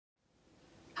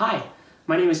Hi,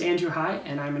 my name is Andrew High,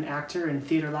 and I'm an actor in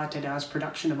Theatre Latte Da's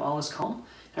production of All Is Calm,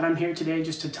 and I'm here today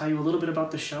just to tell you a little bit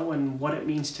about the show and what it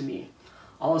means to me.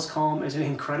 All Is Calm is an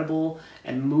incredible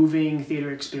and moving theater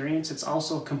experience. It's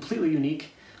also completely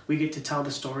unique. We get to tell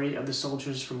the story of the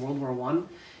soldiers from World War I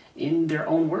in their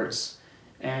own words.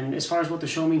 And as far as what the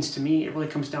show means to me, it really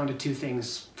comes down to two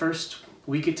things. First,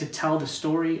 we get to tell the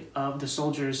story of the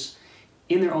soldiers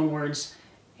in their own words,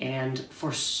 and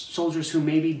for soldiers who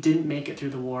maybe didn't make it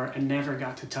through the war and never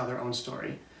got to tell their own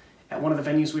story. At one of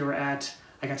the venues we were at,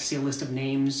 I got to see a list of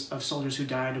names of soldiers who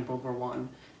died in World War I.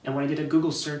 And when I did a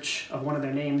Google search of one of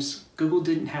their names, Google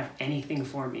didn't have anything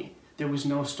for me. There was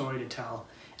no story to tell.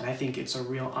 And I think it's a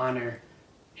real honor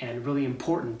and really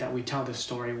important that we tell this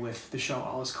story with the show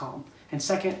All Is Calm. And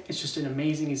second, it's just an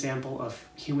amazing example of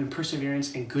human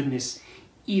perseverance and goodness,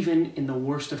 even in the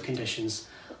worst of conditions,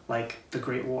 like the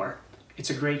Great War. It's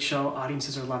a great show,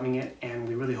 audiences are loving it, and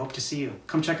we really hope to see you.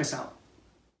 Come check us out.